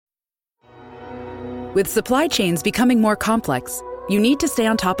With supply chains becoming more complex, you need to stay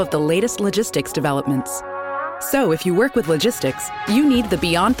on top of the latest logistics developments. So if you work with logistics, you need the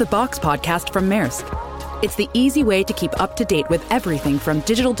Beyond the Box podcast from Maersk. It's the easy way to keep up to date with everything from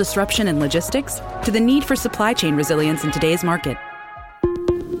digital disruption in logistics to the need for supply chain resilience in today's market.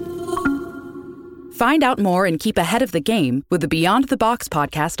 Find out more and keep ahead of the game with the Beyond the Box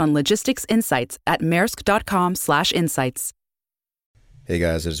podcast on logistics insights at maersk.com/insights. Hey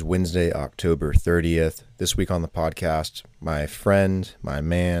guys, it is Wednesday, October 30th. This week on the podcast, my friend, my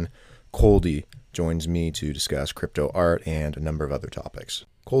man, Coldy, joins me to discuss crypto art and a number of other topics.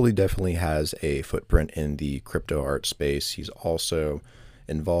 Coldy definitely has a footprint in the crypto art space. He's also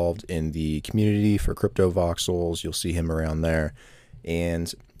involved in the community for crypto voxels. You'll see him around there.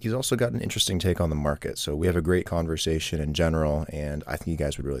 And he's also got an interesting take on the market. So we have a great conversation in general, and I think you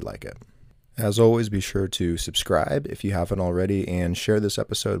guys would really like it. As always, be sure to subscribe if you haven't already, and share this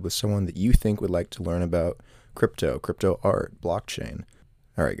episode with someone that you think would like to learn about crypto art, blockchain.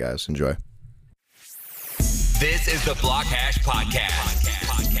 All right, guys, enjoy. This is the Block Hash Podcast.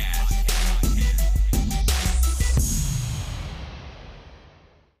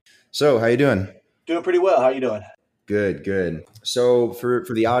 So, how you doing? Doing pretty well. How you doing? Good. So for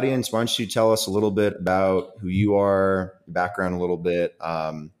the audience, why don't you tell us a little bit about who you are, your background a little bit,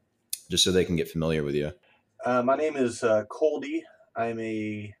 just so they can get familiar with you. My name is Coldy. I'm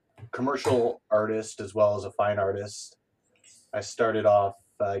a commercial artist as well as a fine artist. I started off,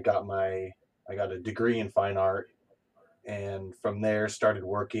 I got a degree in fine art, and from there started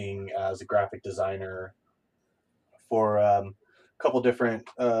working as a graphic designer for a couple different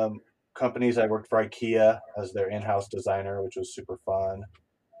companies. I worked for IKEA as their in-house designer, which was super fun.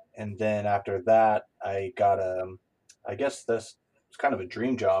 And then after that, I got I guess this was kind of a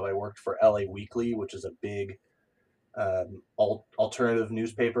dream job. I worked for LA Weekly, which is a big alternative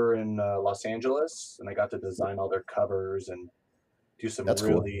newspaper in Los Angeles. And I got to design all their covers and do some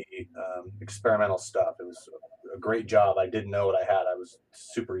really experimental stuff. It was a great job. I didn't know what I had. I was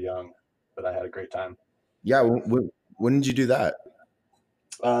super young, but I had a great time. Yeah. When did you do that?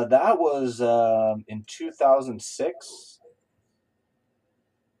 That was in 2006.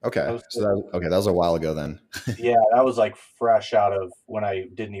 Okay. That was a while ago then. Yeah, that was like fresh out of when I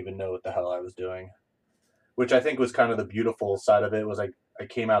didn't even know what the hell I was doing, which I think was kind of the beautiful side of it. Was I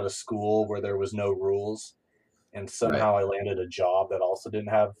came out of school where there was no rules, and somehow I landed a job that also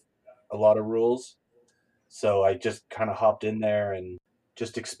didn't have a lot of rules. So I just kind of hopped in there and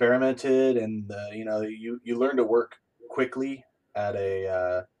just experimented, and you learn to work quickly at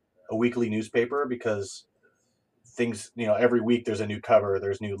a weekly newspaper because things, every week there's a new cover,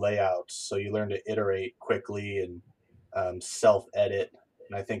 there's new layouts. So you learn to iterate quickly and self-edit.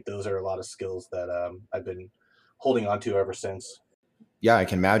 And I think those are a lot of skills that I've been holding on to ever since. Yeah, I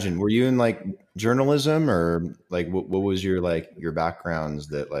can imagine. Were you in like journalism, or like what was your backgrounds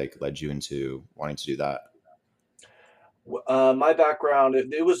that like led you into wanting to do that? My background,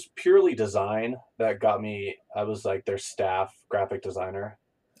 it was purely design that got me. I was like their staff graphic designer.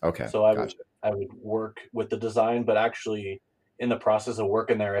 Okay. So I would work with the design, but actually in the process of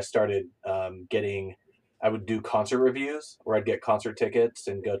working there, I started I would do concert reviews where I'd get concert tickets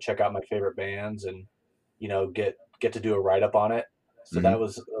and go check out my favorite bands and, get to do a write-up on it. So that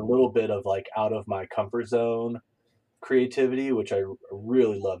was a little bit of like out of my comfort zone creativity, which I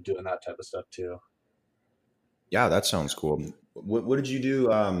really love doing that type of stuff too. Yeah, that sounds cool. What did you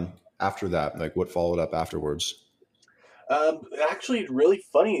do after that? Like what followed up afterwards? Actually, really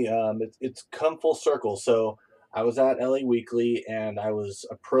funny. It's come full circle. So I was at LA Weekly and I was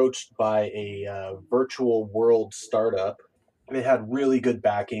approached by a virtual world startup. It had really good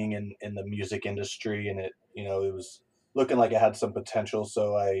backing in the music industry, and it was looking like it had some potential.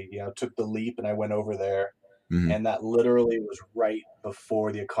 So I took the leap and I went over there, and that literally was right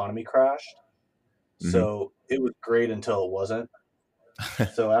before the economy crashed. So it was great until it wasn't.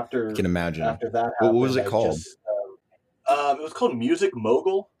 So after I can imagine. After that happened, what was it called? It was called Music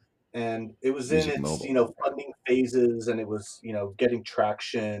Mogul, and it was Music in its Mogul. funding phases, and it was getting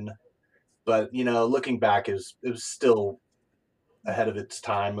traction. But looking back, it was still ahead of its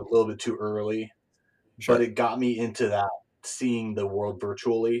time, a little bit too early. Sure. But it got me into that, seeing the world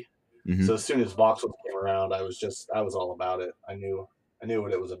virtually. So as soon as Voxels came around, I was all about it. I knew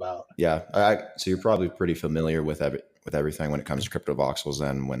what it was about. Yeah. So you're probably pretty familiar with everything when it comes to crypto voxels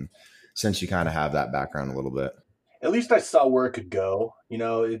then, since you kind of have that background a little bit. At least I saw where it could go.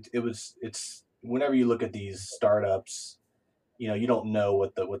 It's whenever you look at these startups, you don't know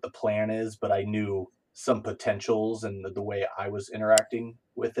what the plan is, but I knew some potentials and the way I was interacting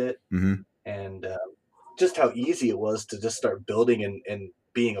with it, and just how easy it was to just start building and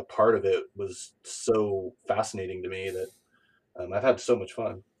being a part of it was so fascinating to me that I've had so much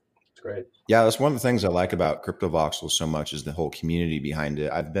fun. It's great. Yeah, that's one of the things I like about CryptoVoxels so much is the whole community behind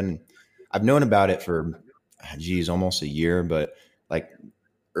it. I've known about it for, geez, almost a year, but like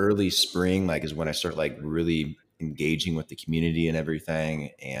early spring, like is when I start like really engaging with the community and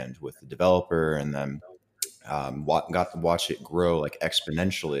everything, and with the developer, and then got to watch it grow like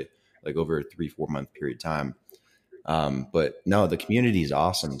exponentially, like over a 3-4 month period of time. But no, the community is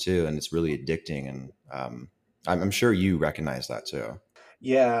awesome too, and it's really addicting, and I'm sure you recognize that too.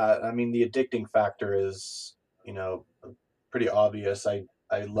 Yeah, I mean the addicting factor is, you know, pretty obvious. I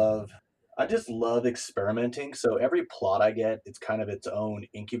just love experimenting. So every plot I get, it's kind of its own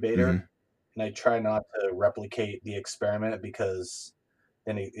incubator, Hmm. and I try not to replicate the experiment because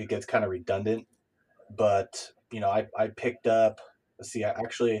then it gets kind of redundant. But I picked up. Let's see, I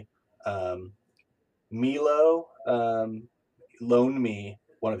actually um, Milo loaned me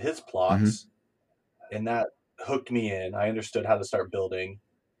one of his Hmm. plots, and that hooked me in. I understood how to start building,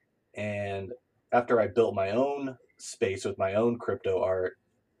 and after I built my own space with my own crypto art,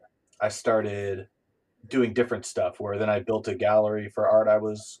 I started doing different stuff where then I built a gallery for art I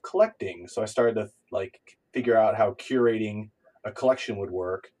was collecting. So I started to like figure out how curating a collection would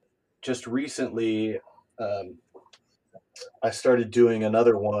work. Just recently, um, I started doing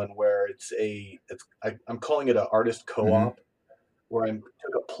another one where I'm calling it an artist Hmm. co-op, where I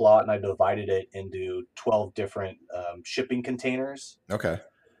took a plot and I divided it into 12 different shipping containers. Okay.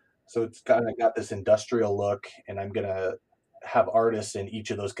 So it's kind of got this industrial look, and I'm gonna have artists in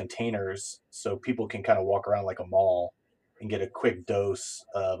each of those containers so people can kind of walk around like a mall and get a quick dose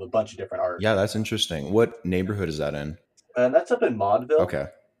of a bunch of different art. Yeah, that's interesting. What neighborhood is that in? And that's up in Maudville. Okay.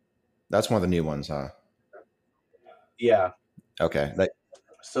 That's one of the new ones, huh? Yeah. Okay. That,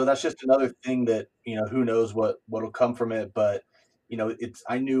 So that's just another thing that, who knows what'll come from it, but it's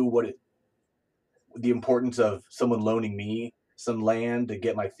I knew the importance of someone loaning me some land to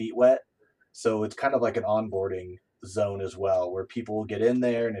get my feet wet. So it's kind of like an onboarding zone as well, where people will get in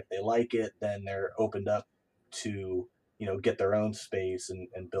there, and if they like it, then they're opened up to, get their own space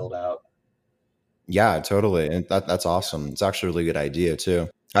and build out. yeah, totally. And that's awesome. It's actually a really good idea too.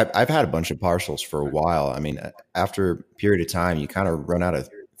 I've had a bunch of parcels for a while. I mean, after a period of time, you kind of run out of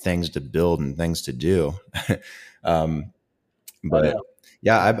things to build and things to do. um, I but know.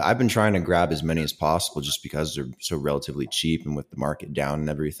 yeah, I've been trying to grab as many as possible just because they're so relatively cheap, and with the market down and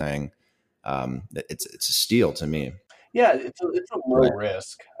everything, it's a steal to me. Yeah, it's a low Right.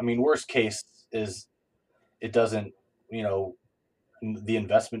 risk. I mean, worst case is it doesn't, you know, the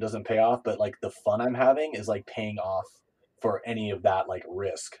investment doesn't pay off, but like the fun I'm having is like paying off for any of that like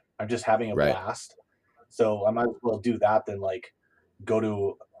risk. I'm just having a Right. blast. So I might as well do that than like go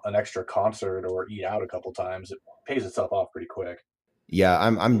to an extra concert or eat out a couple times. It pays itself off pretty quick. Yeah,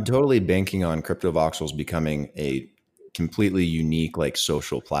 I'm totally banking on CryptoVoxels becoming a completely unique like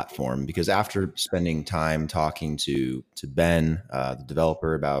social platform, because after spending time talking to Ben, the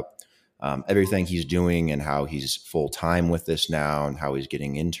developer, about everything he's doing and how he's full time with this now and how he's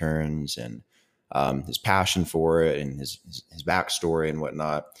getting interns, and his passion for it and his backstory and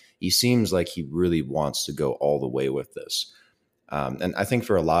whatnot, he seems like he really wants to go all the way with this. And I think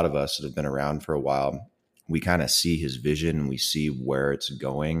for a lot of us that have been around for a while, we kind of see his vision and we see where it's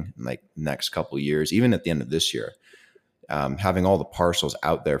going in like next couple of years, even at the end of this year. Having all the parcels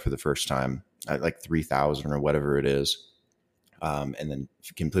out there for the first time at like 3,000 or whatever it is, and then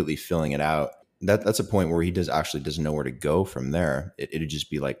completely filling it out. That's a point where he doesn't know where to go from there. It'd just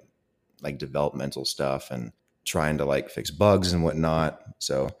be like developmental stuff and trying to like fix bugs and whatnot.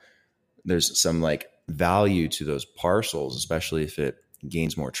 So there's some like value to those parcels, especially if it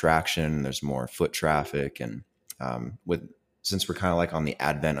gains more traction and there's more foot traffic. And with since we're kind of like on the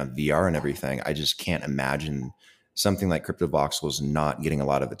advent of VR and everything, I just can't imagine something like CryptoVoxels not getting a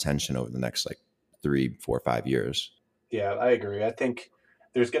lot of attention over the next like 3, 4, 5 years. Yeah, I agree. I think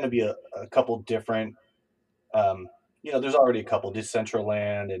there's going to be a couple different, um, there's already a couple,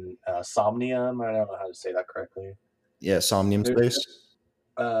 Decentraland and Somnium. I don't know how to say that correctly. Yeah, Somnium There, Space.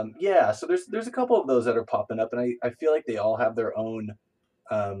 yeah, so there's a couple of those that are popping up, and I feel like they all have their own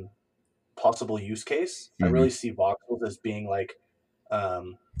um, possible use case. I really Hmm. see voxels as being like,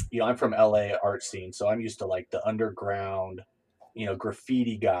 um, I'm from LA art scene, so I'm used to like the underground,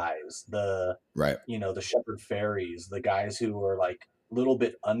 graffiti guys, Right. the Shepherd Fairies, the guys who are like a little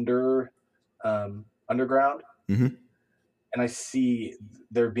bit underground. Hmm. And I see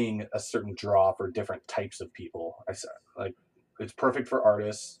there being a certain draw for different types of people. Like it's perfect for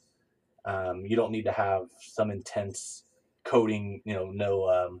artists. You don't need to have some intense coding,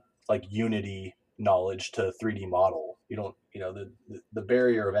 no like Unity knowledge to 3D model. You don't, the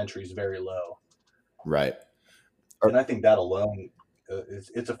barrier of entry is very low. Right. And I think that alone,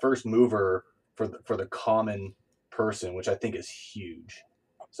 it's a first mover for the common person, which I think is huge.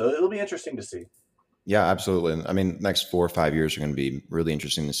 So it'll be interesting to see. Yeah, absolutely. I mean, next 4 or 5 years are going to be really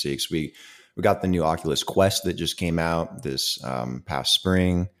interesting to see, because we got the new Oculus Quest that just came out this past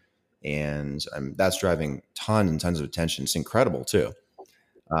spring, and that's driving tons and tons of attention. It's incredible too.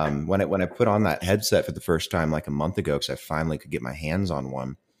 When I put on that headset for the first time like a month ago, because I finally could get my hands on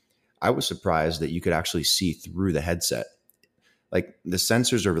one, I was surprised that you could actually see through the headset. Like, the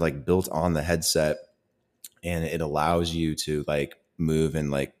sensors are like built on the headset, and it allows you to like move in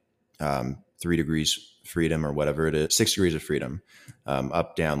like 3 degrees freedom or whatever it is, 6 degrees of freedom,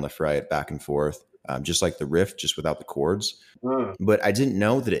 up, down, left, right, back and forth, just like the Rift, just without the cords. But I didn't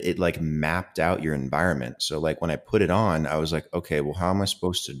know that it like mapped out your environment. So like when I put it on, I was like, okay, well, how am I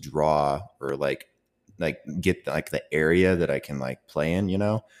supposed to draw or like get like the area that I can like play in,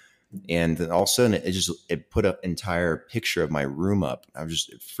 And then all of a sudden it put an entire picture of my room up.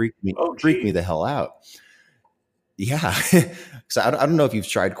 It freaked me the hell out. Yeah. So I don't know if you've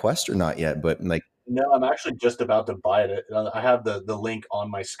tried Quest or not yet, but like, no, I'm actually just about to buy it. I have the link on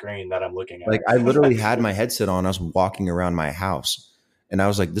my screen that I'm looking at. Like, I literally had my headset on. I was walking around my house, and I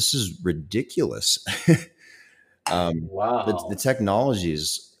was like, "This is ridiculous." Wow. The technology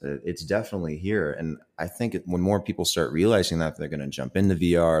it's definitely here, and I think when more people start realizing that, they're going to jump into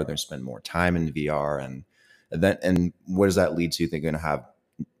VR. They're going to spend more time in VR, and what does that lead to? They're going to have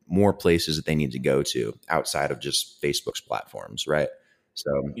more places that they need to go to outside of just Facebook's platforms, right? So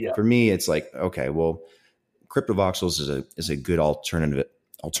for me, it's like, okay, well, CryptoVoxels is a good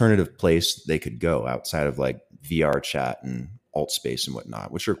alternative place they could go outside of like VR chat and Altspace and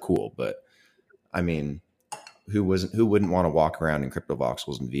whatnot, which are cool. But I mean, who wouldn't want to walk around in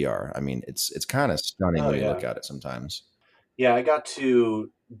CryptoVoxels in VR? I mean, it's kind of stunning when you look at it sometimes. Yeah, I got to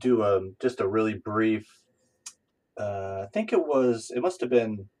do just a really brief. I think it must have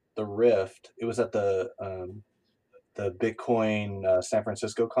been the Rift. It was at the Bitcoin San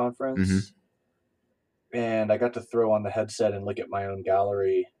Francisco conference, and I got to throw on the headset and look at my own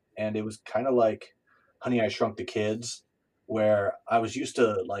gallery, and it was kind of like Honey, I Shrunk the Kids, where I was used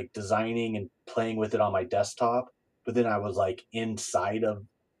to like designing and playing with it on my desktop, but then I was like inside of,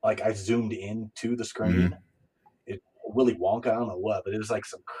 like, I zoomed in to the screen. It Willy Wonka, I don't know what, but it was like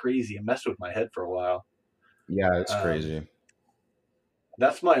some crazy. It messed with my head for a while. Yeah, it's crazy.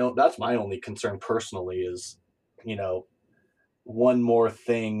 That's my only concern personally is, one more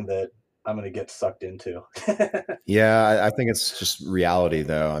thing that I'm going to get sucked into. Yeah, I think it's just reality,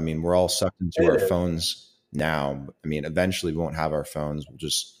 though. I mean, we're all sucked into our phones now. I mean, eventually we won't have our phones.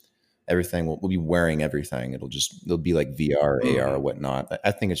 We'll be wearing everything. It'll be like VR, AR, or whatnot.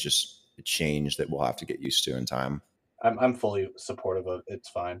 I think it's just a change that we'll have to get used to in time. I'm fully supportive of it. It's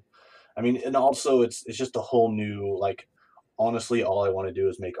fine. I mean, and also it's just a whole new, like, honestly, all I want to do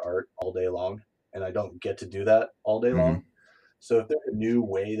is make art all day long, and I don't get to do that all day long. So if there's a new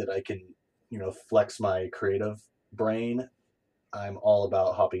way that I can, flex my creative brain, I'm all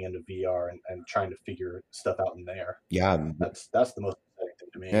about hopping into VR and trying to figure stuff out in there. Yeah. That's the most exciting thing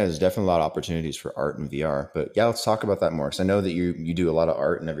to me. Yeah, there's definitely a lot of opportunities for art in VR. But yeah, let's talk about that more, because I know that you do a lot of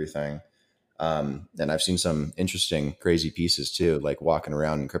art and everything. And I've seen some interesting, crazy pieces too, like walking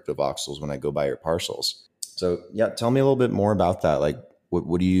around in CryptoVoxels when I go by your parcels. So yeah, tell me a little bit more about that. Like,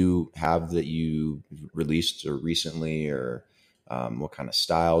 what do you have that you released or recently, or what kind of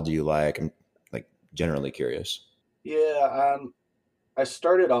style do you like? I'm like generally curious. Yeah, I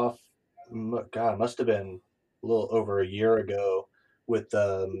started off, God, it must have been a little over a year ago, with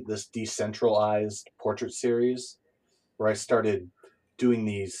this decentralized portrait series, where I started doing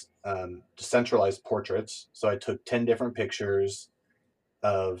these decentralized portraits. So I took 10 different pictures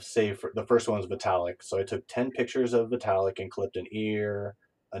of, say, the first one was Vitalik. So I took 10 pictures of Vitalik and clipped an ear,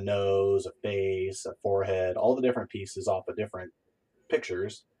 a nose, a face, a forehead, all the different pieces off of different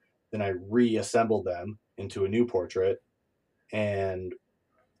pictures. Then I reassembled them into a new portrait. And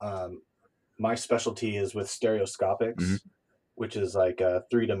my specialty is with stereoscopics, which is like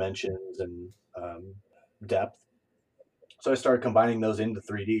 3 dimensions and depth. So I started combining those into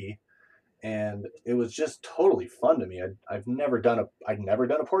 3D, and it was just totally fun to me. I'd never done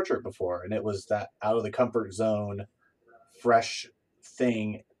a portrait before, and it was that out of the comfort zone, fresh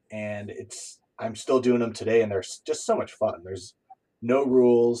thing. And I'm still doing them today, and they're just so much fun. There's no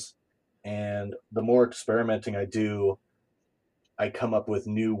rules, and the more experimenting I do, I come up with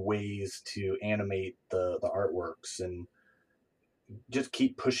new ways to animate the artworks, and just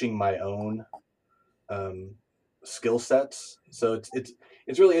keep pushing my own skill sets. So it's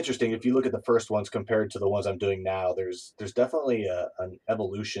it's really interesting if you look at the first ones compared to the ones I'm doing now. There's definitely an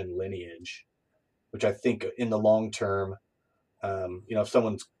evolution lineage, which I think in the long term, if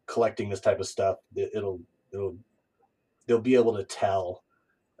someone's collecting this type of stuff, it'll they'll be able to tell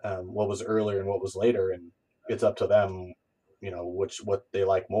what was earlier and what was later, and it's up to them, what they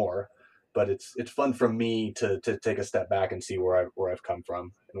like more. But it's fun for me to take a step back and see where I've come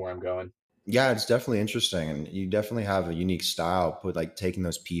from and where I'm going. Yeah, it's definitely interesting, and you definitely have a unique style. Put like taking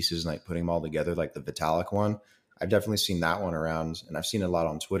those pieces and like putting them all together, like the Vitalik one. I've definitely seen that one around, and I've seen it a lot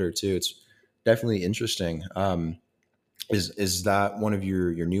on Twitter too. It's definitely interesting. Is that one of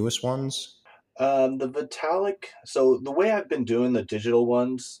your newest ones? The Vitalik. So the way I've been doing the digital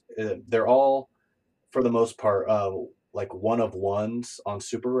ones, they're all for the most part like one of ones on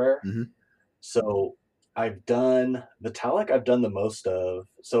Super Rare. Mm-hmm. So I've done Vitalik. I've done the most of.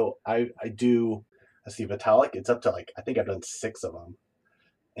 So I do. I see Vitalik. It's up to like I think I've done 6 of them,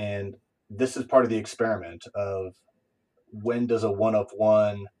 and this is part of the experiment of when does a one of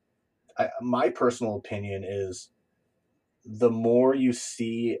one. My personal opinion is the more you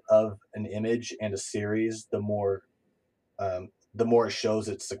see of an image and a series, the more it shows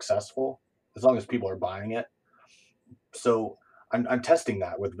it's successful, as long as people are buying it. So I'm testing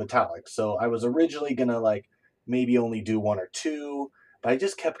that with Vitalik. So I was originally gonna like maybe only do 1 or 2, but I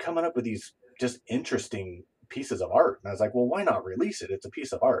just kept coming up with these just interesting pieces of art, and I was like, well, why not release it? It's a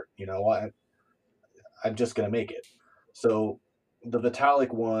piece of art, I'm just gonna make it. So the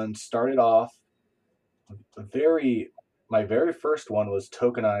Vitalik one started off my very first one was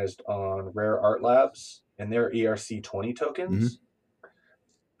tokenized on Rare Art Labs and their ERC20 tokens. Mm-hmm.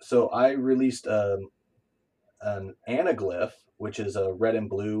 So I released an anaglyph, which is a red and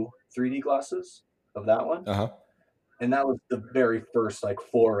blue 3D glasses of that one. Uh-huh. And that was the very first like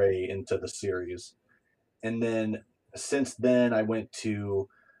foray into the series. And then since then I went to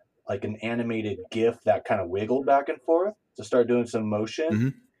like an animated GIF that kind of wiggled back and forth to start doing some motion. Mm-hmm.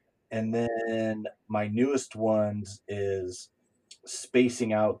 And then my newest ones is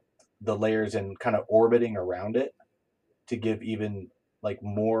spacing out the layers and kind of orbiting around it to give even like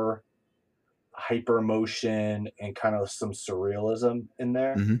more hyper motion and kind of some surrealism in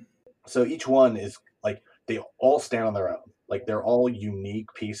there. Mm-hmm. So each one is like, they all stand on their own. Like they're all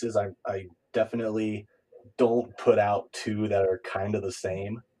unique pieces. I definitely don't put out 2 that are kind of the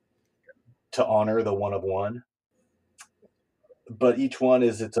same to honor the one of one. But each one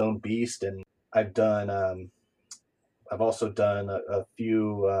is its own beast, and I've also done a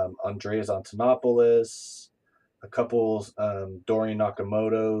few Andreas Antonopoulos, a couple Dorian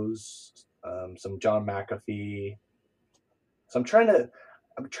Nakamoto's, some John McAfee. So I'm trying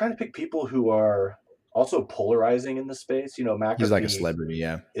to pick people who are also polarizing in the space. McAfee. He's like a celebrity,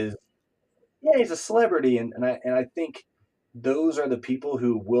 yeah. He's a celebrity, and I think those are the people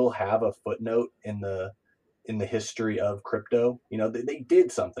who will have a footnote in the history of crypto. They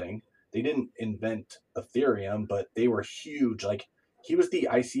did something. They didn't invent Ethereum, but they were huge. Like he was the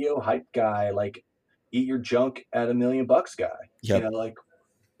ICO hype guy, like eat your junk at $1 million guy. Yep. Like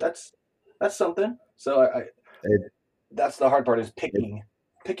that's something. So that's the hard part is picking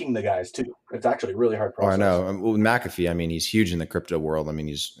the guys too. It's actually a really hard process. I know. Well, McAfee, I mean, he's huge in the crypto world. I mean,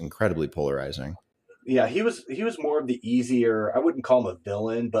 he's incredibly polarizing. Yeah, he was more of the easier, I wouldn't call him a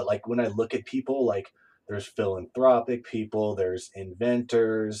villain, but like when I look at people, like there's philanthropic people, there's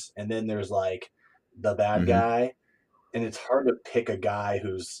inventors, and then there's like the bad guy. And it's hard to pick a guy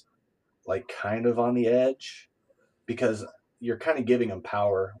who's like kind of on the edge because you're kind of giving him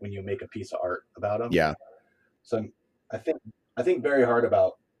power when you make a piece of art about him. Yeah. So I think very hard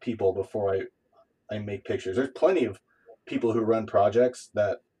about people before I make pictures. There's plenty of people who run projects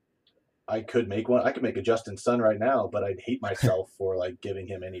that I could make one. I could make a Justin Sun right now, but I'd hate myself for like giving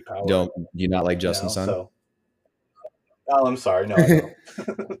him any power. Do you not like Justin Sun? So, I'm sorry. No, I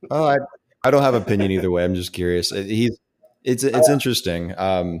don't. I don't have an opinion either way. I'm just curious. It's interesting.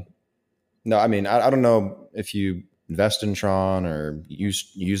 No, I mean, I don't know if you invest in Tron or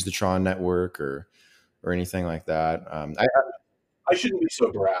use the Tron network or anything like that. I shouldn't be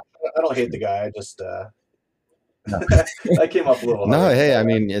so brash. I don't hate the guy. I just I came up a little. No, hey, I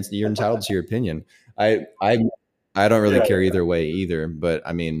mean, you're entitled to your opinion. I don't really care either way either, but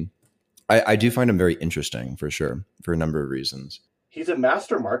I mean, I do find him very interesting for sure for a number of reasons. He's a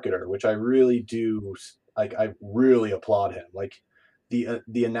master marketer, which I really do like. I really applaud him. Like the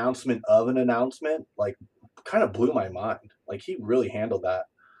announcement of an announcement, like kind of blew my mind. Like he really handled that.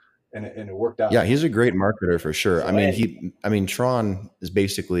 And it worked out. Yeah, he's a great marketer for sure. So, I mean, Tron is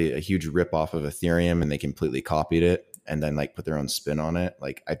basically a huge ripoff of Ethereum, and they completely copied it and then like put their own spin on it.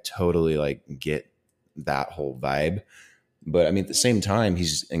 Like I totally like get that whole vibe. But I mean, at the same time,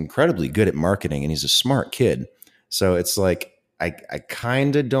 he's incredibly good at marketing and he's a smart kid. So it's like, I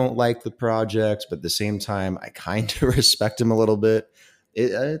kind of don't like the project, but at the same time, I kind of respect him a little bit.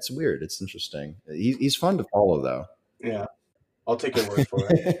 It's weird. It's interesting. He's fun to follow, though. Yeah, I'll take your word for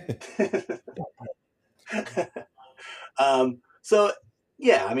it. So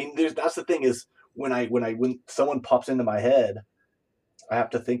yeah, I mean, that's the thing is when someone pops into my head, I have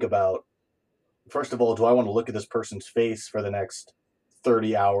to think about, first of all, do I want to look at this person's face for the next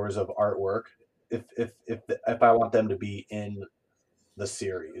 30 hours of artwork? If I want them to be in the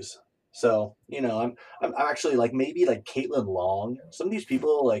series. So, I'm actually like maybe like Caitlin Long, some of these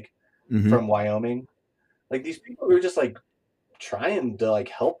people like from Wyoming, like these people who are just like trying to like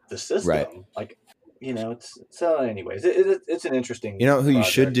help the system. Right. Like, it's so anyways, it's an interesting. You know who project.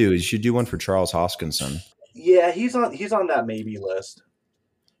 You should do is you should do one for Charles Hoskinson. Yeah, he's on that maybe list.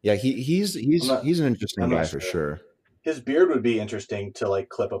 Yeah, he's an interesting guy for sure. His beard would be interesting to like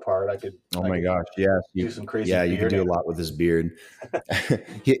clip apart. I could. Oh my gosh! Yes, do some crazy. Yeah, you could do a lot with his beard.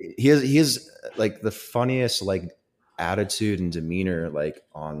 he has like the funniest like attitude and demeanor like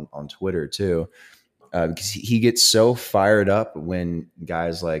on Twitter too, because he gets so fired up when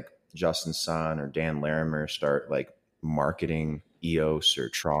guys like Justin Sun or Dan Larimer start like marketing EOS or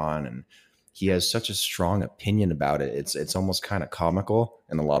Tron, and he has such a strong opinion about it. It's almost kind of comical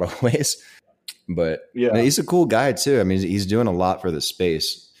in a lot of ways. But yeah, he's a cool guy too. I mean, he's doing a lot for the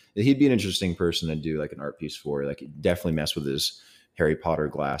space. He'd be an interesting person to do like an art piece for. Like, he'd definitely mess with his Harry Potter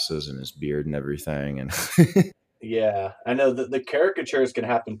glasses and his beard and everything. And yeah, I know the caricatures can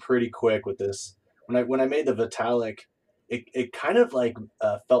happen pretty quick with this. When I made the Vitalik, it kind of like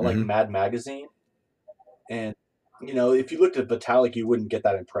felt like Mad Magazine. And if you looked at Vitalik, you wouldn't get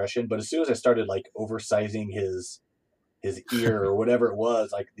that impression. But as soon as I started like oversizing his ear or whatever it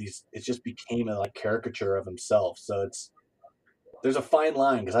was, like it just became a like caricature of himself. So there's a fine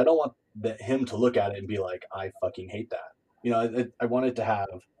line, because I don't want him to look at it and be like, I fucking hate that. I want it to have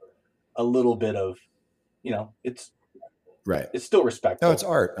a little bit of, it's right. It's still respectful. No, it's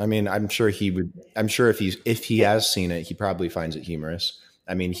art. I mean, I'm sure he would. I'm sure if he has seen it, he probably finds it humorous.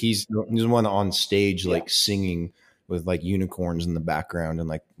 I mean, he's the one on stage like singing with like unicorns in the background and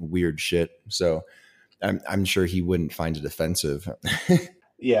like weird shit. So I'm sure he wouldn't find it offensive.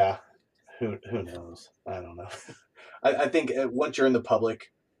 Yeah. Who knows? I don't know. I think once you're in the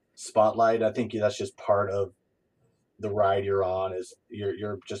public spotlight, I think that's just part of the ride you're on. Is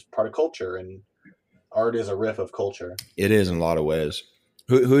you're just part of culture, and art is a riff of culture. It is in a lot of ways.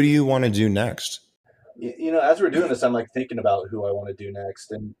 Who do you want to do next? As we're doing this, I'm like thinking about who I want to do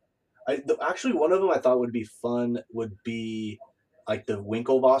next, and actually one of them I thought would be fun would be like the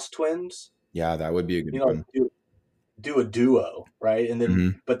Winklevoss twins. Yeah, that would be a good one. Do a duo, right? And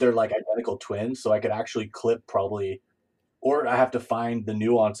then, but they're like identical twins, so I could actually clip probably, or I have to find the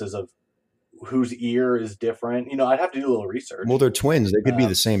nuances of whose ear is different. I'd have to do a little research. Well, they're twins. They could be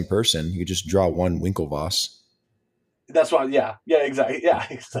the same person. You could just draw one Winklevoss. That's why, yeah, exactly. Yeah,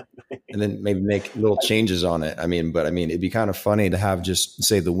 exactly. And then maybe make little changes on it. I mean, it'd be kind of funny to have just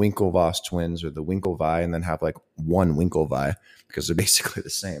say the Winklevoss twins or the Winklevi, and then have like one Winklevi, because they're basically the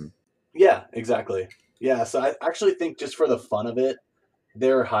same. Yeah, exactly. Yeah, so I actually think just for the fun of it,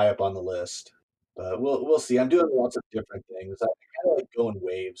 they're high up on the list. But we'll see. I'm doing lots of different things. I kind of like go in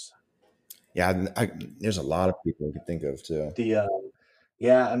waves. Yeah, there's a lot of people you could think of too.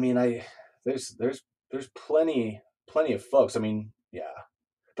 Yeah, I mean, there's plenty of folks. I mean, yeah,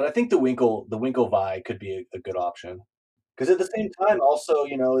 but I think the Winklevi could be a good option, because at the same time, also,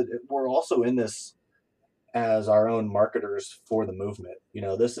 we're also in this as our own marketers for the movement.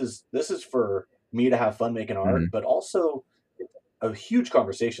 This is for me to have fun making art, but also a huge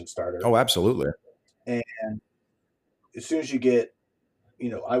conversation starter. Oh, absolutely. And as soon as you get,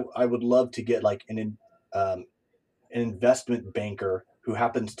 I would love to get like an investment banker who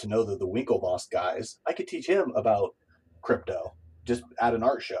happens to know the Winklevoss guys. I could teach him about crypto just at an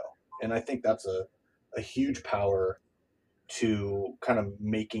art show. And I think that's a huge power to kind of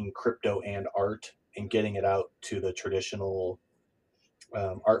making crypto and art and getting it out to the traditional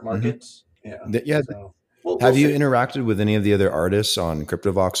art markets. Yeah. So have you interacted with any of the other artists on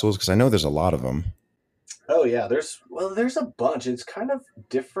CryptoVoxels? Because I know there's a lot of them. Oh yeah, there's a bunch. It's kind of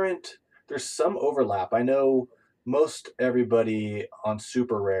different. There's some overlap. I know most everybody on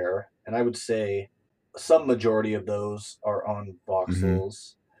Super Rare, and I would say some majority of those are on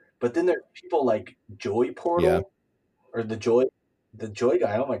Voxels. But then there's people like Joy Portal, or the Joy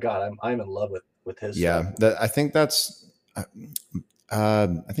guy. Oh my god, I'm in love with his stuff. I think that's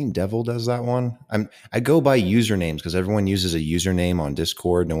I think Devil does that one. I go by usernames because everyone uses a username on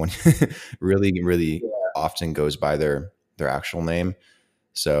Discord. No one really often goes by their their actual name.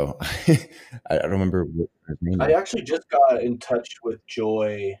 So I don't remember what his name I is. actually just got in touch with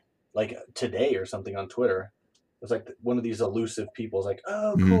Joy like today or something on Twitter. It was like one of these elusive people. It's like,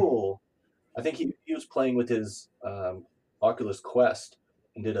 oh, Mhm. cool. I think he was playing with his Oculus Quest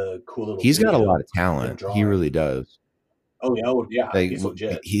and did a cool little He's got a lot video of of him talent. He drawing. really does. Oh yeah, Like he's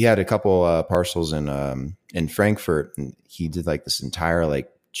legit. he had a couple parcels in Frankfurt, and he did like this entire like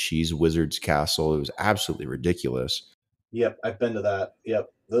cheese wizard's castle. It was absolutely ridiculous. Yep, I've been to that. Yep,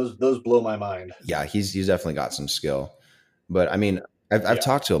 those blow my mind. Yeah, he's definitely got some skill. But I mean, I've Yeah,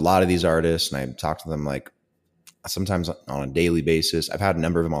 talked to a lot of these artists, and I've talked to them like sometimes on a daily basis. I've had a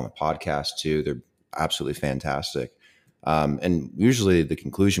number of them on the podcast too. They're absolutely fantastic. And usually the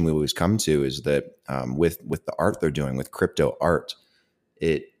conclusion we always come to is that with the art they're doing with crypto art,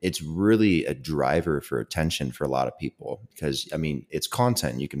 it's really a driver for attention for a lot of people because I mean it's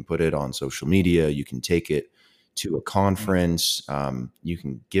content. You can put it on social media, you can take it to a conference, you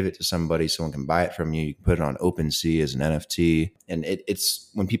can give it to somebody, someone can buy it from you. You can put it on OpenSea as an NFT, and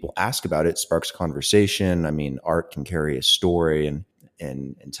it's when people ask about it, it sparks conversation. I mean, art can carry a story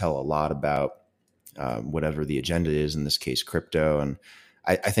and tell a lot about whatever the agenda is. In this case, crypto, and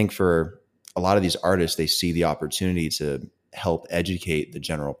I think for a lot of these artists, they see the opportunity to help educate the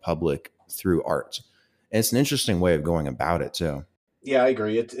general public through art. And it's an interesting way of going about it too. yeah, I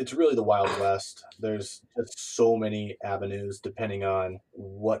agree. It's really the Wild West. There's just so many avenues depending on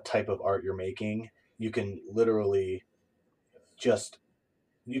what type of art you're making. You can literally just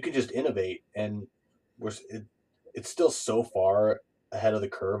you can just innovate, and it's still so far ahead of the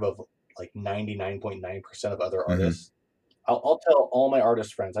curve of like 99.9% of other Hmm. artists. I'll tell all my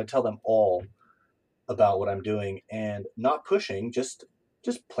artist friends. I tell them all about what I'm doing and not pushing, just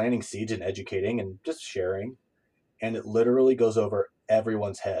planting seeds and educating and just sharing. And it literally goes over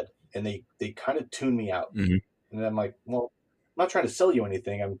everyone's head, and they kind of tune me out. Hmm. And I'm like, well, I'm not trying to sell you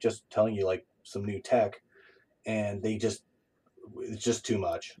anything. I'm just telling you like some new tech, and it's just too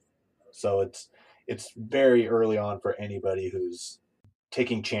much. So it's very early on for anybody who's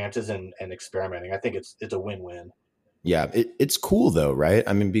taking chances and experimenting. I think it's a win-win. Yeah, it's cool though, right?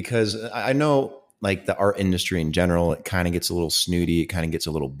 I mean, because I know like the art industry in general, it kind of gets a little snooty, it kind of gets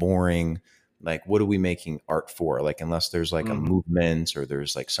a little boring. Like, what are we making art for? Like, unless there's like a Mm-hmm. movement or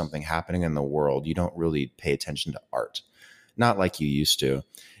there's like something happening in the world, you don't really pay attention to art. Not like you used to.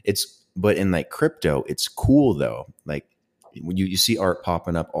 But in like crypto, it's cool though. Like when you see art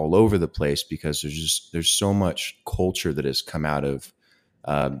popping up all over the place because there's so much culture that has come out of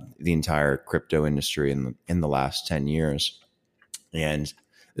the entire crypto industry in the last 10 years, and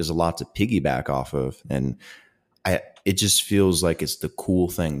there's a lot to piggyback off of. And it just feels like it's the cool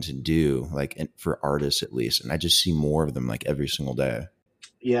thing to do, like for artists at least, and I just see more of them like every single day.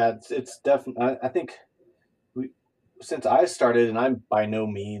 Yeah, it's definitely. I think we, since I started, and I'm by no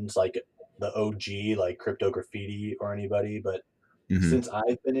means like the OG like crypto graffiti or anybody, but Hmm. since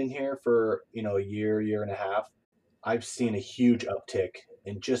I've been in here for a year and a half, I've seen a huge uptick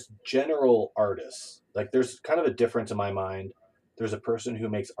in just general artists. Like there's kind of a difference in my mind. There's a person who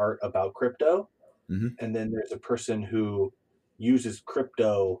makes art about crypto, Hmm. and then there's a person who uses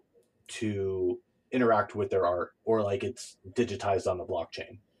crypto to interact with their art, or like it's digitized on the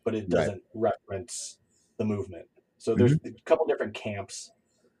blockchain, but it Right. doesn't reference the movement. So there's Hmm. a couple different camps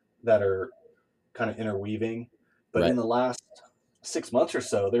that are kind of interweaving. But Right. in the last 6 months or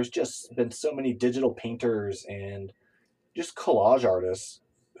so, there's just been so many digital painters and just collage artists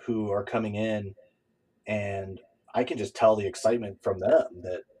who are coming in, and I can just tell the excitement from them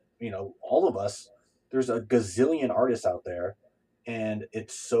that all of us, there's a gazillion artists out there, and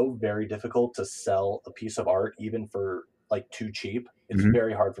it's so very difficult to sell a piece of art even for like too cheap. It's Hmm.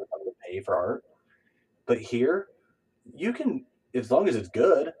 very hard for them to pay for art. But here, you can, as long as it's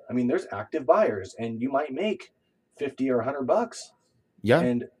good. I mean, there's active buyers, and you might make 50 or $100, Yeah.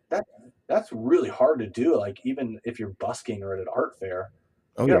 and that's really hard to do. Like even if you're busking or at an art fair,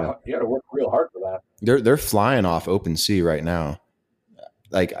 Oh yeah. you gotta work real hard for that. They're flying off OpenSea right now.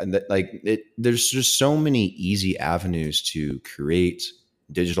 There's just so many easy avenues to create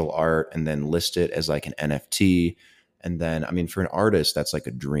digital art and then list it as like an NFT. And then, I mean, for an artist, that's like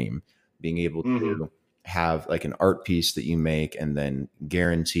a dream, being able Hmm. to have like an art piece that you make and then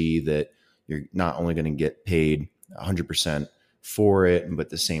guarantee that you're not only going to get paid 100% for it, but at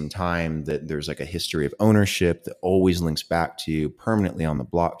the same time that there's like a history of ownership that always links back to you permanently on the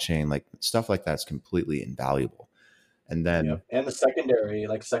blockchain. Like stuff like that's completely invaluable. And Yeah, then, and the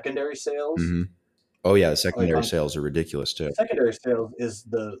secondary sales, mhm. Oh yeah, the like secondary on sales are ridiculous too. secondary sales is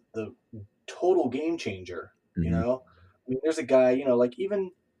the total game changer. You Mhm. know, I mean, there's a guy, like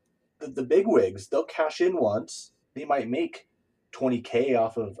even the big wigs, they'll cash in once, they might make 20K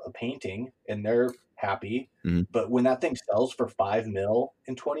off of a painting and they're happy. Mhm. But when that thing sells for 5 mil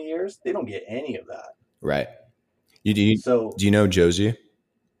in 20 years, they don't get any of that. Right. Do So you know Josie?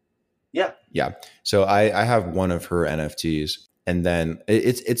 yeah, Yeah. So I have one of her NFTs, and then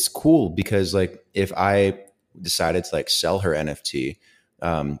it's cool because like if I decided to like sell her NFT,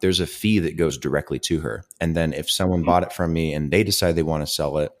 there's a fee that goes directly to her. And then if someone bought it from me and they decide they want to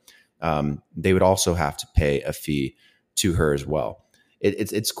sell it, they would also have to pay a fee to her as well.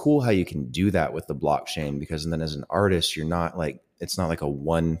 It's cool how you can do that with the blockchain, because then as an artist, you're not like, it's not like a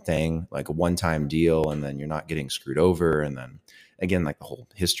one thing, like a one-time deal, and then you're not getting screwed over. And then again, like the whole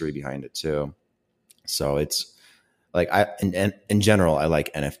history behind it too. So it's like, in general, I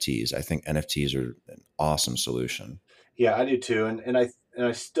like NFTs. I think NFTs are an awesome solution. yeah, I do too. And I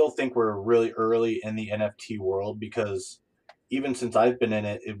still think we're really early in the NFT world, because even since I've been in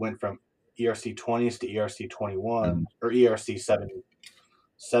it, it went from ERC20s to ERC21 or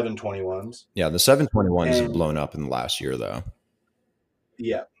ERC721s. Yeah, the 721s have And blown up in the last year though.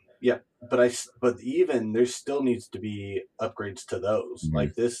 yeah, yeah. But even there still needs to be upgrades to those. Mhm.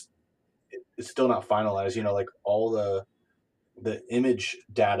 Like this, it's still not finalized. Like all the image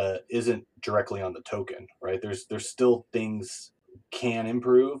data isn't directly on the token, right? There's still things can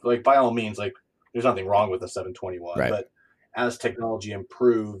improve. Like by all means, like there's nothing wrong with the 721, Right. but as technology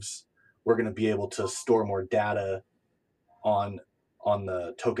improves, we're going to be able to store more data on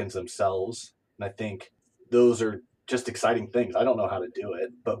the tokens themselves. And I think those are just exciting things. I don't know how to do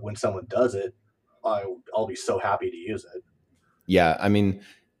it, but when someone does it, I'll be so happy to use it. Yeah, I mean,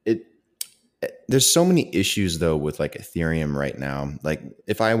 there's so many issues though with like Ethereum right now. Like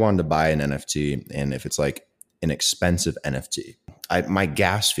if I wanted to buy an NFT, and if it's like an expensive NFT, my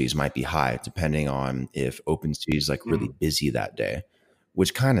gas fees might be high depending on if OpenSea is like really busy that day,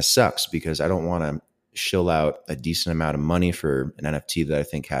 which kind of sucks because I don't want to shill out a decent amount of money for an NFT that I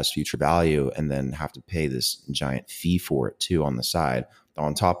think has future value and then have to pay this giant fee for it too on the side,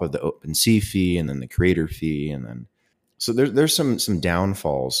 on top of the OpenSea fee and then the creator fee. And then so there's some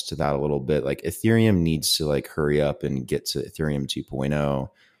downfalls to that a little bit. Like Ethereum needs to like hurry up and get to Ethereum 2.0,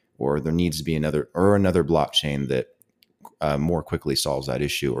 or there needs to be another blockchain that more quickly solves that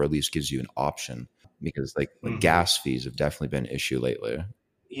issue, or at least gives you an option, because like gas fees have definitely been an issue lately.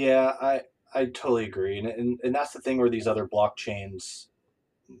 Yeah, I totally agree. And that's the thing where these other blockchains,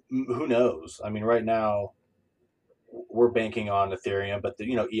 who knows? I mean, right now we're banking on Ethereum, but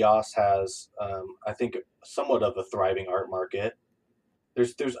EOS has, I think, somewhat of a thriving art market.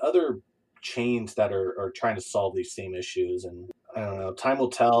 There's other chains that are trying to solve these same issues, and I don't know. Time will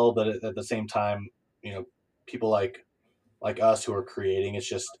tell, but at the same time, people like us who are creating, it's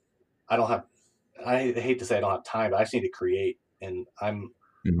just I don't have. I hate to say I don't have time, but I just need to create, and I'm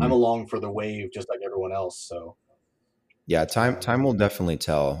along for the wave just like everyone else. So yeah, time will definitely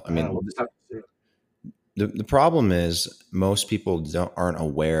tell. I mean, we'll just have to see. The problem is most people aren't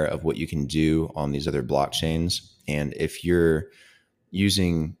aware of what you can do on these other blockchains. And if you're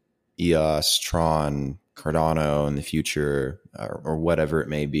using EOS, Tron, Cardano in the future, or whatever it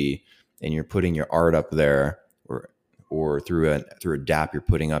may be, and you're putting your art up there, or through a dApp, you're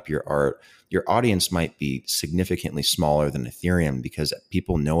putting up your art, your audience might be significantly smaller than Ethereum, because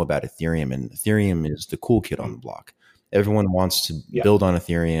people know about Ethereum, and Ethereum is the cool kid on the block. Everyone wants to build on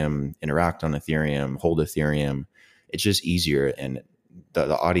Ethereum, interact on Ethereum, hold Ethereum. It's just easier, and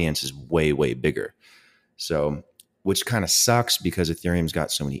the audience is way, way bigger. So, which kind of sucks because Ethereum's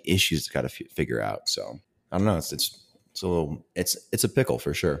got so many issues it's got to figure out. So I don't know. It's a pickle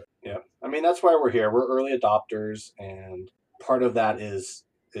for sure. Yeah, I mean that's why we're here. We're early adopters, and part of that is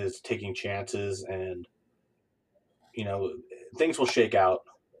taking chances, and things will shake out.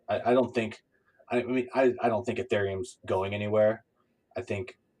 I don't think. I mean, I don't think Ethereum's going anywhere. I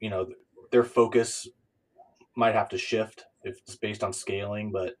think their focus might have to shift if it's based on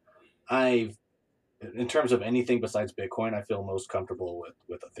scaling, but in terms of anything besides Bitcoin, I feel most comfortable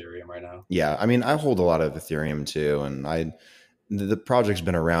with Ethereum right now. Yeah, I mean, I hold a lot of Ethereum too, and the project's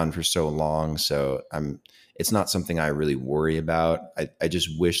been around for so long, so it's not something I really worry about. I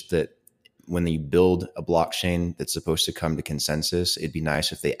just wish that when you build a blockchain that's supposed to come to consensus, it'd be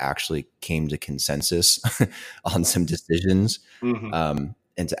nice if they actually came to consensus on some decisions, and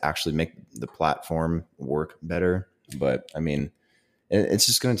to actually make the platform work better. But I mean, it's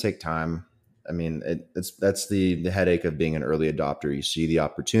just going to take time. I mean, that's the headache of being an early adopter. You see the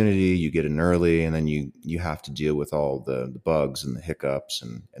opportunity, you get in early, and then you have to deal with all the bugs and the hiccups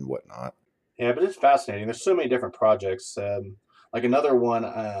and whatnot. Yeah, but it's fascinating. There's so many different projects. Like another one,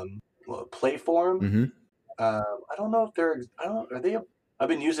 Playform. Mm-hmm. I don't know if are they I've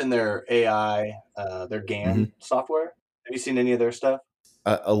been using their AI, their GAN software. Have you seen any of their stuff?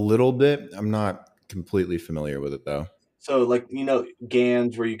 A little bit. I'm not completely familiar with it though. So, like,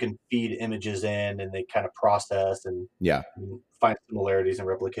 GANs where you can feed images in and they kind of process and Yeah. find similarities and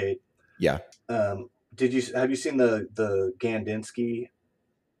replicate. Yeah. Have you seen the Gandinsky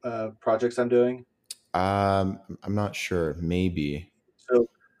projects I'm doing? I'm not sure. Maybe. So,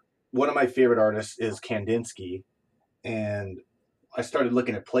 one of my favorite artists is Kandinsky, and I started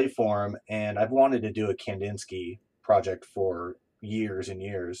looking at Playform, and I've wanted to do a Kandinsky project for years and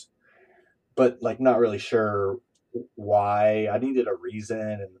years, but like not really sure why. I needed a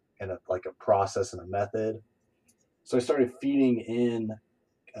reason and like a process and a method. So I started feeding in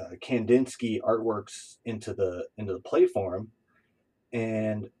Kandinsky artworks into the Playform,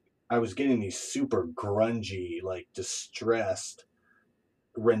 and I was getting these super grungy, like distressed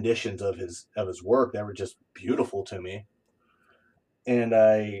renditions of his work that were just beautiful to me. And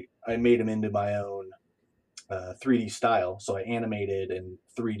I made him into my own 3D style. So I animated and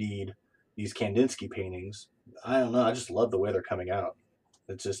 3D'd these Kandinsky paintings. I don't know. I just love the way they're coming out.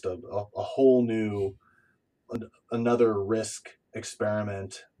 It's just a whole new, another risk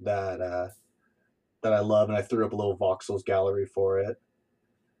experiment that I love, and I threw up a little voxels gallery for it.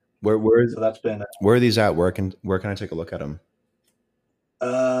 So that's been where are these at? Where can I take a look at them?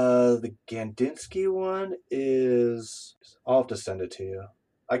 the Gandinsky one is. I'll have to send it to you.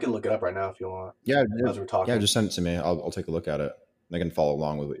 I can look it up right now if you want. Yeah, As we're talking. yeah, just send it to me. I'll take a look at it. I can follow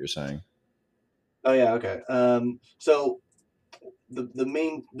along with what you're saying. Oh yeah, okay. So the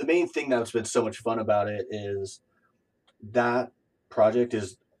main thing that's been so much fun about it is that project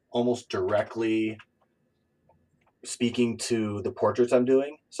is almost directly speaking to the portraits I'm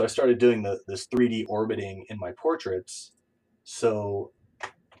doing. So I started doing this 3D orbiting in my portraits. So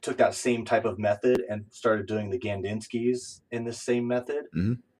took that same type of method and started doing the Gandinskys in the same method.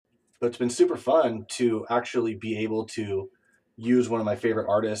 Mm-hmm. But it's been super fun to actually be able to use one of my favorite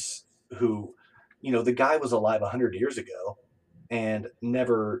artists who, the guy was alive 100 years ago and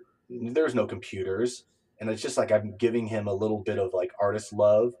there's no computers. And it's just like I'm giving him a little bit of like artist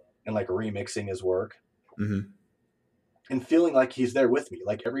love and like remixing his work. Mm-hmm. And feeling like he's there with me.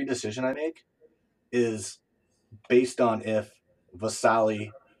 Like every decision I make is based on if Vasali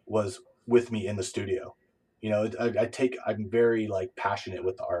was with me in the studio. I'm very like passionate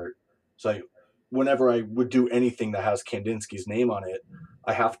with the art. So whenever I would do anything that has Kandinsky's name on it,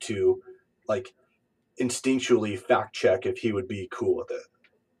 I have to like instinctually fact check if he would be cool with it.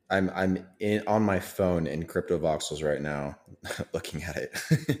 I'm on my phone in CryptoVoxels right now, looking at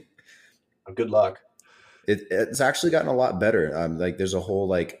it. Good luck. It's actually gotten a lot better. Like there's a whole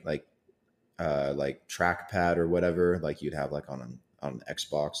like trackpad or whatever, like you'd have like on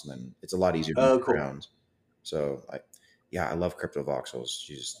Xbox, and then it's a lot easier to move around. So I love CryptoVoxels.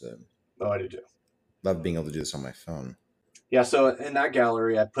 I do too. Love being able to do this on my phone. Yeah, so in that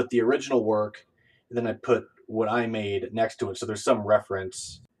gallery, I put the original work, and then I put what I made next to it. So there's some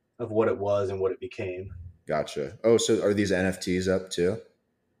reference of what it was and what it became. Gotcha. Oh, so are these NFTs up too?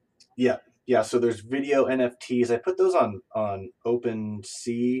 Yeah. So there's video NFTs. I put those on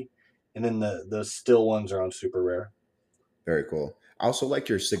OpenSea, and then the still ones are on Super Rare. Very cool. I also like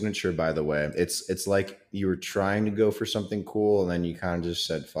your signature, by the way. It's like you were trying to go for something cool, and then you kind of just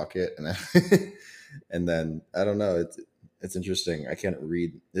said "fuck it," and then and then I don't know. It's interesting. I can't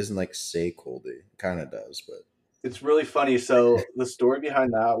read. It doesn't like say Coldy. It kind of does, but it's really funny. So the story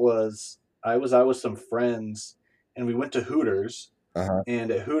behind that was I was out with some friends, and we went to Hooters. Uh-huh.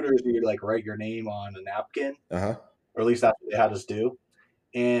 And at Hooters, you like write your name on a napkin, uh-huh. Or at least that's what they had us do.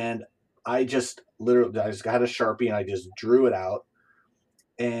 And I just had a Sharpie and I just drew it out,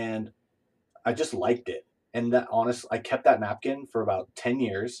 and I just liked it. And I kept that napkin for about 10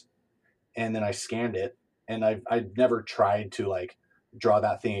 years, and then I scanned it, and I've never tried to like draw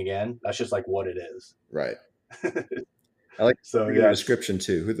that thing again. That's just like what it is. Right. I like your description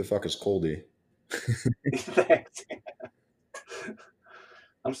too. Who the fuck is Coldy? Thanks.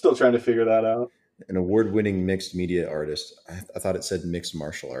 I'm still trying to figure that out. An award-winning mixed media artist. I thought it said mixed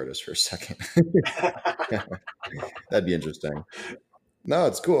martial artist for a second. That'd be interesting. No,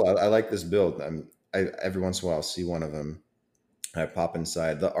 it's cool. I like this build. Every once in a while I'll see one of them. I pop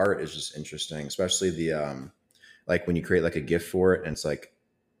inside. The art is just interesting, especially the like when you create like a GIF for it and it's like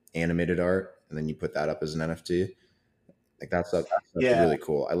animated art, and then you put that up as an NFT. Like that's really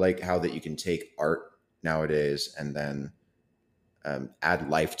cool. I like how that you can take art nowadays and then add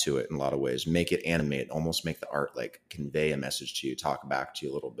life to it in a lot of ways, make it animate, almost make the art like convey a message to you, talk back to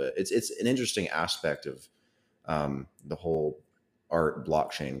you a little bit. It's an interesting aspect of the whole art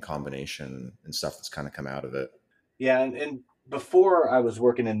blockchain combination and stuff that's kind of come out of it. Yeah, and before I was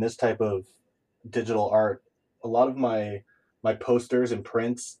working in this type of digital art, a lot of my posters and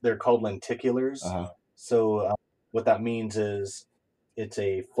prints, they're called lenticulars. Uh-huh. So what that means is it's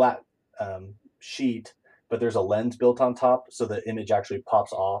a flat sheet, but there's a lens built on top, so the image actually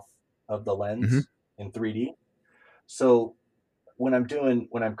pops off of the Hmm. lens in 3D. So when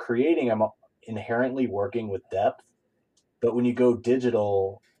I'm creating, I'm inherently working with depth. But when you go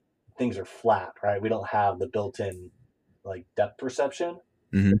digital, things are flat, right? We don't have the built-in like depth perception.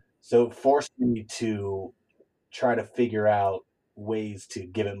 Hmm. So it forced me to try to figure out ways to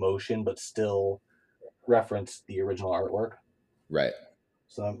give it motion, but still reference the original artwork. Right.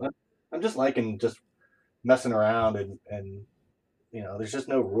 So I'm just liking just messing around and there's just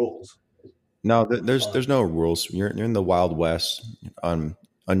no rules. No, It's fun. there's no rules. You're in the Wild West on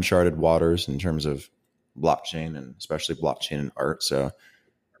uncharted waters in terms of blockchain and especially blockchain and art. So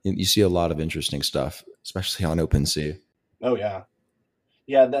you see a lot of interesting stuff, especially on OpenSea. Oh yeah.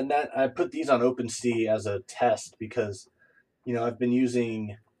 Yeah, then that I put these on OpenSea as a test because, I've been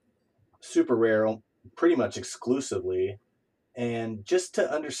using Super Rare pretty much exclusively. And just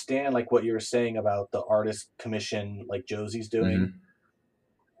to understand like what you were saying about the artist commission like Josie's doing, Hmm.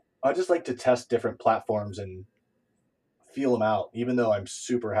 I just like to test different platforms and feel them out, even though I'm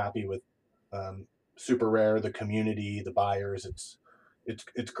super happy with Super Rare, the community, the buyers.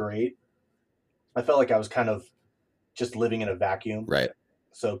 It's great. I felt like I was kind of just living in a vacuum. Right.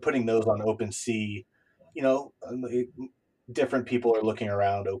 So putting those on OpenSea, you know, different people are looking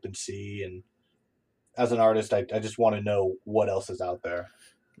around OpenSea, and as an artist, I just want to know what else is out there.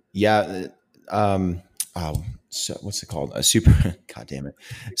 Yeah. Oh, so what's it called? A super. God damn it.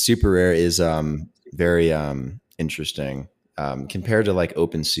 Super Rare is very interesting compared to like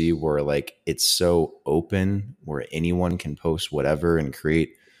OpenSea, where like it's so open, where anyone can post whatever and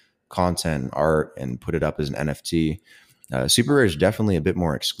create content, and art, and put it up as an NFT. Super Rare is definitely a bit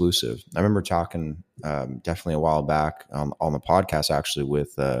more exclusive. I remember talking definitely a while back on the podcast actually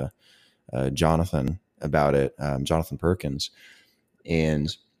with Jonathan about it, Jonathan Perkins,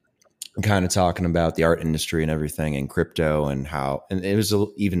 and kind of talking about the art industry and everything and crypto and how, and it was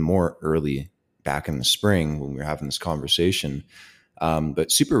even more early back in the spring when we were having this conversation.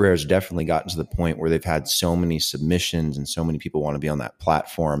 But Super Rare has definitely gotten to the point where they've had so many submissions and so many people want to be on that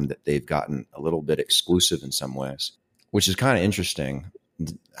platform that they've gotten a little bit exclusive in some ways, which is kind of interesting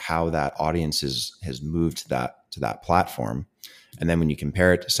how that audience has moved to that platform. And then when you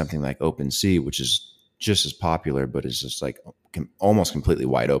compare it to something like OpenSea, which is just as popular, but is just like almost completely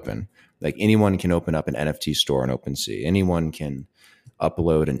wide open. Like anyone can open up an NFT store on OpenSea. Anyone can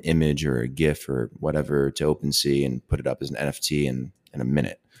upload an image or a GIF or whatever to OpenSea and put it up as an NFT in a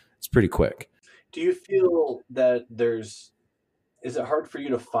minute. It's pretty quick. Do you feel that is it hard for you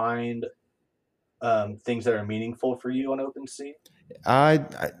to find things that are meaningful for you on OpenSea?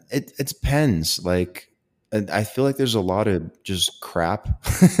 It depends. Like I feel like there's a lot of just crap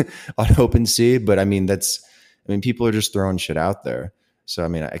on OpenSea, but I mean people are just throwing shit out there. So I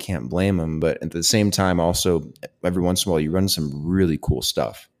mean I can't blame them, but at the same time, also every once in a while you run some really cool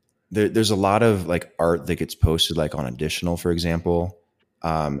stuff. There's a lot of like art that gets posted like on Additional, for example,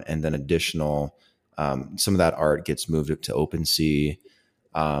 and then Additional, some of that art gets moved up to OpenSea,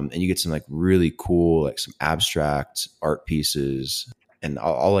 and you get some like really cool, like some abstract art pieces. And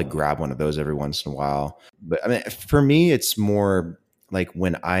I'll like grab one of those every once in a while. But I mean, for me, it's more like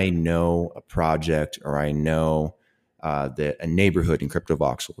when I know a project or I know that a neighborhood in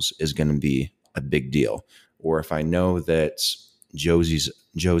CryptoVoxels is going to be a big deal, or if I know that Josie's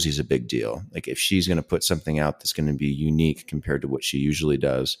a big deal. Like if she's going to put something out that's going to be unique compared to what she usually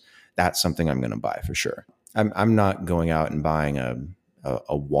does, that's something I'm going to buy for sure. I'm not going out and buying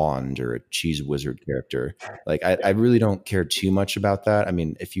a wand or a cheese wizard character. Like I really don't care too much about that. I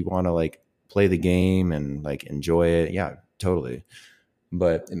mean, if you want to like play the game and like enjoy it, yeah, totally.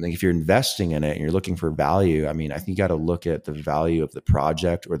 But I mean, if you're investing in it and you're looking for value, I mean, I think you got to look at the value of the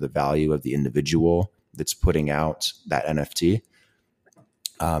project or the value of the individual that's putting out that NFT.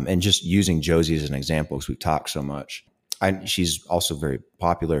 And just using Josie as an example, because we talk so much. She's also very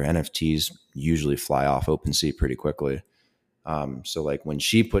popular. NFTs usually fly off OpenSea pretty quickly. So like when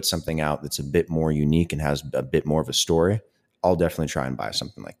she puts something out that's a bit more unique and has a bit more of a story, I'll definitely try and buy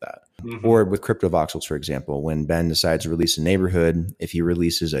something like that. Mm-hmm. Or with CryptoVoxels, for example, when Ben decides to release a neighborhood, if he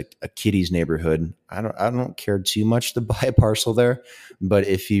releases a Kitty's neighborhood, I don't care too much to buy a parcel there. But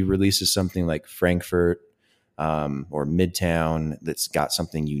if he releases something like Frankfurt or Midtown that's got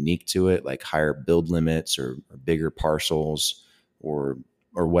something unique to it, like higher build limits or bigger parcels or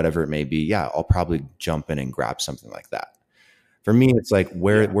whatever it may be, yeah, I'll probably jump in and grab something like that. For me, it's like,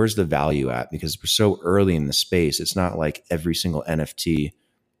 where's the value at? Because we're so early in the space. It's not like every single NFT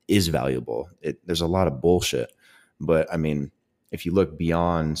is valuable. There's a lot of bullshit. But I mean, if you look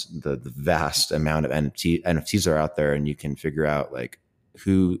beyond the vast amount of NFTs that are out there, and you can figure out like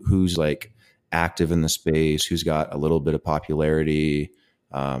who's like active in the space, who's got a little bit of popularity,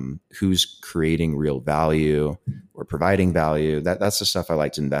 who's creating real value or providing value. That's the stuff I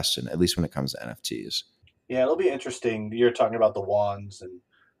like to invest in, at least when it comes to NFTs. Yeah, it'll be interesting. You're talking about the wands, and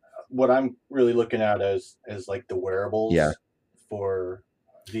what I'm really looking at as like the wearables for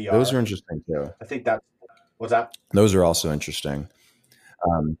VR. Those are interesting too. I think what's that? Those are also interesting.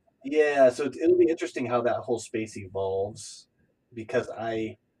 Yeah, so it'll be interesting how that whole space evolves, because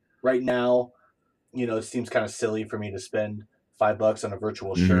right now, it seems kind of silly for me to spend $5 on a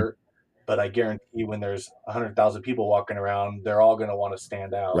virtual shirt, but I guarantee when there's 100,000 people walking around, they're all going to want to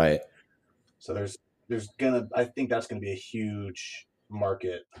stand out. Right. So I think that's going to be a huge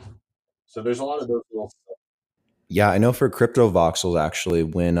market. So there's a lot of those little stuff. Yeah, I know for Crypto Voxels, actually,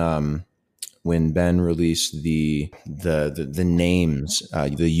 when Ben released the names,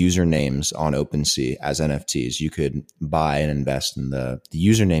 the usernames on OpenSea as NFTs, you could buy and invest in the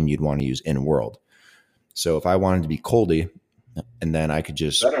username you'd want to use in world. So if I wanted to be Coldy, and then I could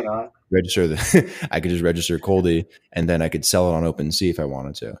just register I could just register Coldy, and then I could sell it on OpenSea if I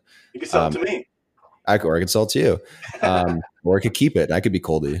wanted to. You could sell it to me. Or I could sell it to you, or I could keep it. I could be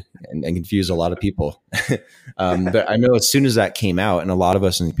Coldy and confuse a lot of people. But I know as soon as that came out, and a lot of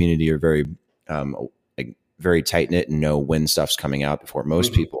us in the community are very, very tight knit and know when stuff's coming out before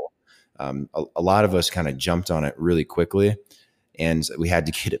most people. A lot of us kind of jumped on it really quickly, and we had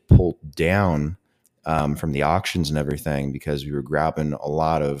to get it pulled down from the auctions and everything, because we were grabbing a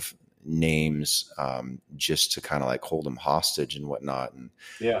lot of names just to kind of like hold them hostage and whatnot. And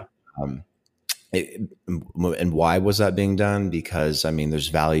and why was that being done? Because I mean, there's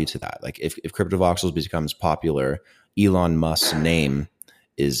value to that. Like if Crypto Voxels becomes popular, Elon Musk's name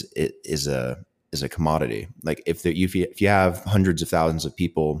is a commodity. Like if you have hundreds of thousands of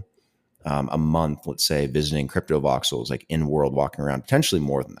people a month, let's say, visiting Crypto Voxels, like in world, walking around, potentially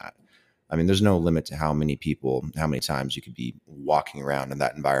more than that. I mean, there's no limit to how many times you could be walking around in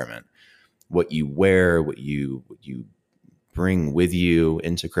that environment. What you wear, what you bring with you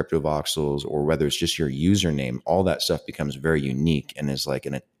into Crypto Voxels, or whether it's just your username, all that stuff becomes very unique and is like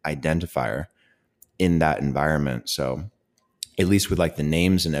an identifier in that environment. So at least with like the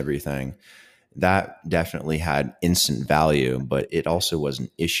names and everything, that definitely had instant value, but it also was an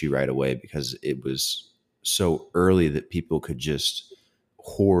issue right away because it was so early that people could just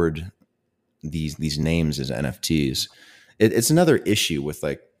hoard these names as NFTs. It's another issue with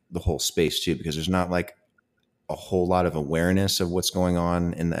like the whole space too, because there's not like a whole lot of awareness of what's going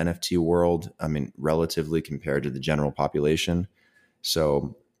on in the NFT world. I mean, relatively compared to the general population.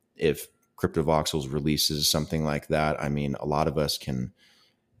 So if Crypto Voxels releases something like that, I mean, a lot of us can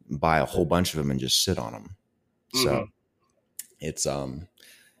buy a whole bunch of them and just sit on them. So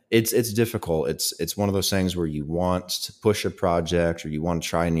it's difficult. It's one of those things where you want to push a project or you want to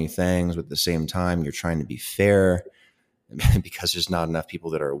try new things, but at the same time, you're trying to be fair because there's not enough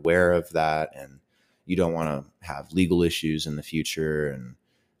people that are aware of that. And you don't want to have legal issues in the future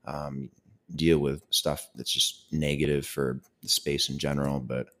and deal with stuff that's just negative for the space in general.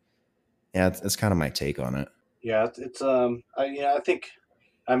 But yeah, that's kind of my take on it. Yeah, I think,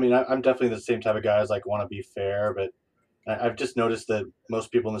 I mean, I'm definitely the same type of guy as like want to be fair, but I've just noticed that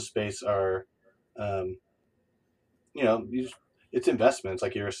most people in the space are, it's investments,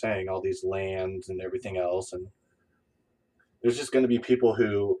 like you were saying, all these lands and everything else. And there's just going to be people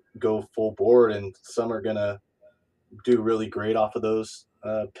who go full board, and some are going to do really great off of those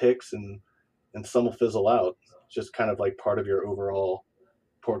picks, and some will fizzle out. It's just kind of like part of your overall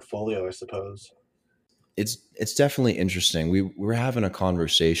portfolio, I suppose. It's definitely interesting. We were having a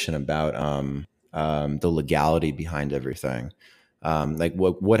conversation about the legality behind everything. Like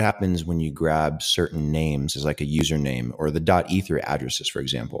what happens when you grab certain names as like a username or the .ether addresses, for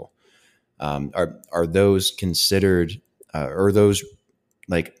example. Are those considered? Are those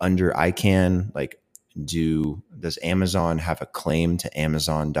like under ICANN? Like, does Amazon have a claim to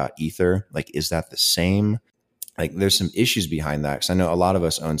Amazon.ether? Like, is that the same? Like, there's some issues behind that because I know a lot of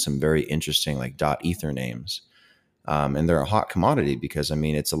us own some very interesting like .ether names, and they're a hot commodity because I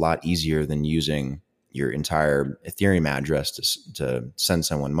mean it's a lot easier than using your entire Ethereum address to send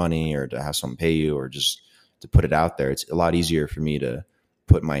someone money or to have someone pay you or just to put it out there. It's a lot easier for me to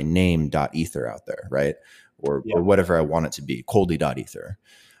put my name .ether out there, right? Or whatever I want it to be, Coldy.ether.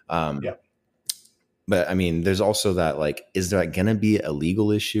 But I mean, there's also that, like, is that going to be a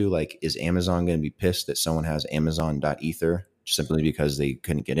legal issue? Like, is Amazon going to be pissed that someone has Amazon.ether simply because they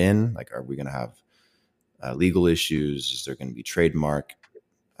couldn't get in? Like, are we going to have legal issues? Is there going to be trademark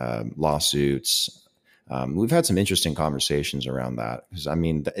lawsuits? We've had some interesting conversations around that, because I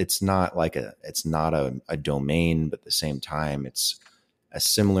mean, it's not a domain, but at the same time, it's a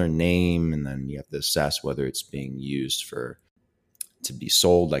similar name, and then you have to assess whether it's being used to be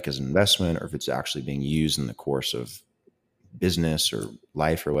sold like as an investment, or if it's actually being used in the course of business or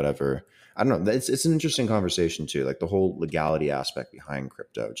life or whatever. I don't know. It's an interesting conversation too, like the whole legality aspect behind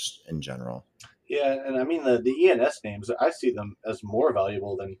crypto, just in general. Yeah, and I mean the ENS names, I see them as more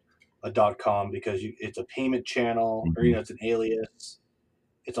valuable than a .com, because it's a payment channel, or it's an alias.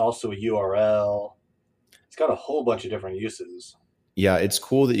 It's also a URL. It's got a whole bunch of different uses. Yeah, it's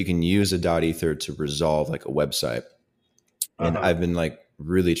cool that you can use a .ether to resolve like a website. And I've been like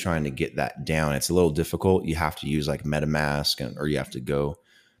really trying to get that down. It's a little difficult. You have to use like MetaMask, or you have to go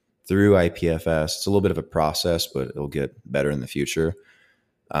through IPFS. It's a little bit of a process, but it'll get better in the future.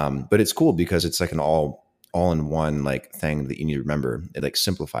 But it's cool because it's like an all-in-one like thing that you need to remember. It like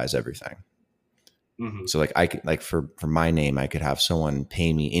simplifies everything. Mm-hmm. So like I could, like for my name, I could have someone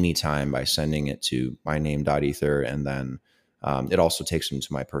pay me anytime by sending it to myname.ether, and then it also takes them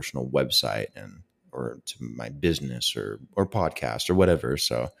to my personal website or to my business or podcast or whatever.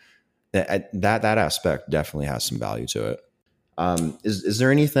 So that aspect definitely has some value to it. Is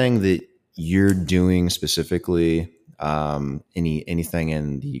there anything that you're doing specifically, anything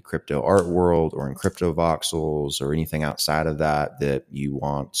in the crypto art world or in crypto voxels or anything outside of that you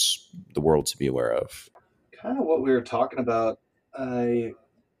want the world to be aware of? Kind of what we were talking about. I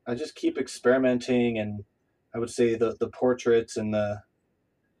just keep experimenting, and I would say the portraits and the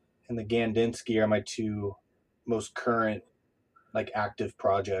Gandinsky are my two most current like active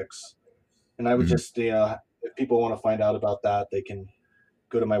projects. And I would just, if people want to find out about that, they can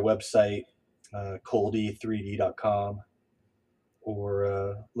go to my website, coldy3d.com,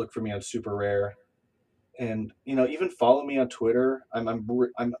 or look for me on Super Rare. And even follow me on Twitter. I'm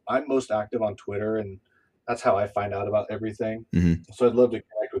most active on Twitter, and that's how I find out about everything. Mm-hmm. So I'd love to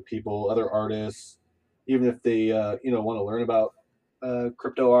connect with people, other artists, even if they want to learn about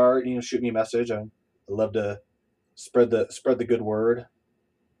crypto art. Shoot me a message. I'd love to spread the good word.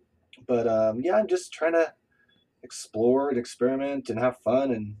 But I'm just trying to explore and experiment and have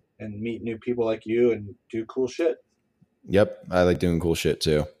fun and meet new people like you and do cool shit. Yep, I like doing cool shit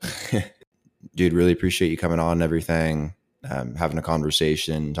too. Dude, really appreciate you coming on and everything, having a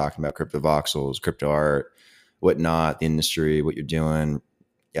conversation, talking about crypto voxels, crypto art, whatnot, the industry, what you're doing.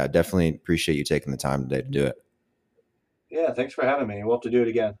 Yeah, definitely appreciate you taking the time today to do it. Yeah, thanks for having me. We'll have to do it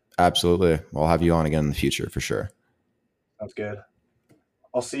again. Absolutely. I'll have you on again in the future for sure. Sounds good.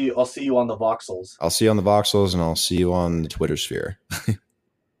 I'll see you on the voxels. I'll see you on the voxels, and I'll see you on the Twitter sphere.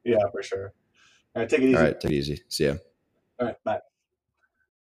 Yeah, for sure. All right, take it easy. All right, take it easy. See ya. All right, bye.